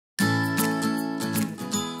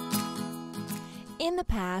In the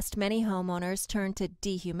past, many homeowners turned to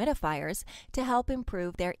dehumidifiers to help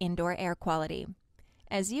improve their indoor air quality.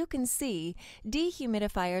 As you can see,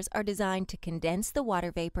 dehumidifiers are designed to condense the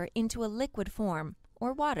water vapor into a liquid form,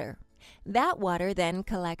 or water. That water then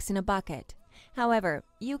collects in a bucket. However,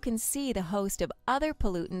 you can see the host of other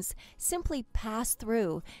pollutants simply pass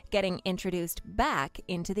through, getting introduced back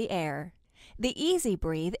into the air. The Easy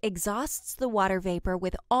Breathe exhausts the water vapor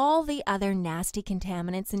with all the other nasty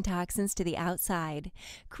contaminants and toxins to the outside,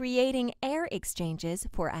 creating air exchanges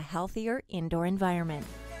for a healthier indoor environment.